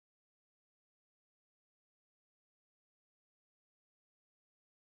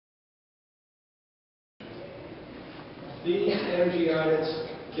The energy audits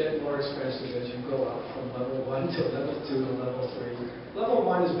get more expensive as you go up from level 1 to level 2 to level 3. Level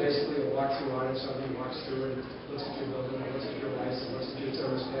 1 is basically a walkthrough audit. Somebody walks through and looks at your building, looks at your lights, and looks at your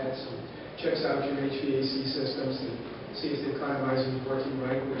thermostats, and checks out your HVAC systems and sees the economizer is working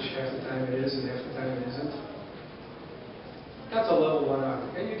right, which half the time it is and half the time it isn't. That's a level 1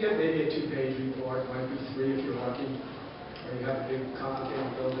 audit. And you get maybe a 2-page report, might be 3 if you're lucky, or you have a big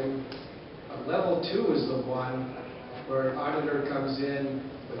complicated building. Level 2 is the one where an auditor comes in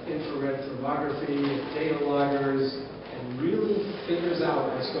with infrared thermography and data loggers and really figures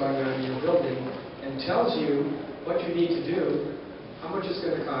out what's going on in your building and tells you what you need to do, how much it's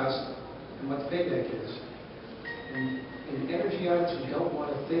going to cost, and what the payback is. And in energy audits, we don't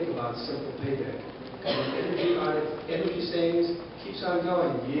want to think about simple payback. In energy audit, energy savings keeps on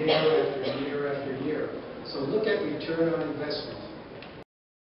going year after year after year. So look at return on investment.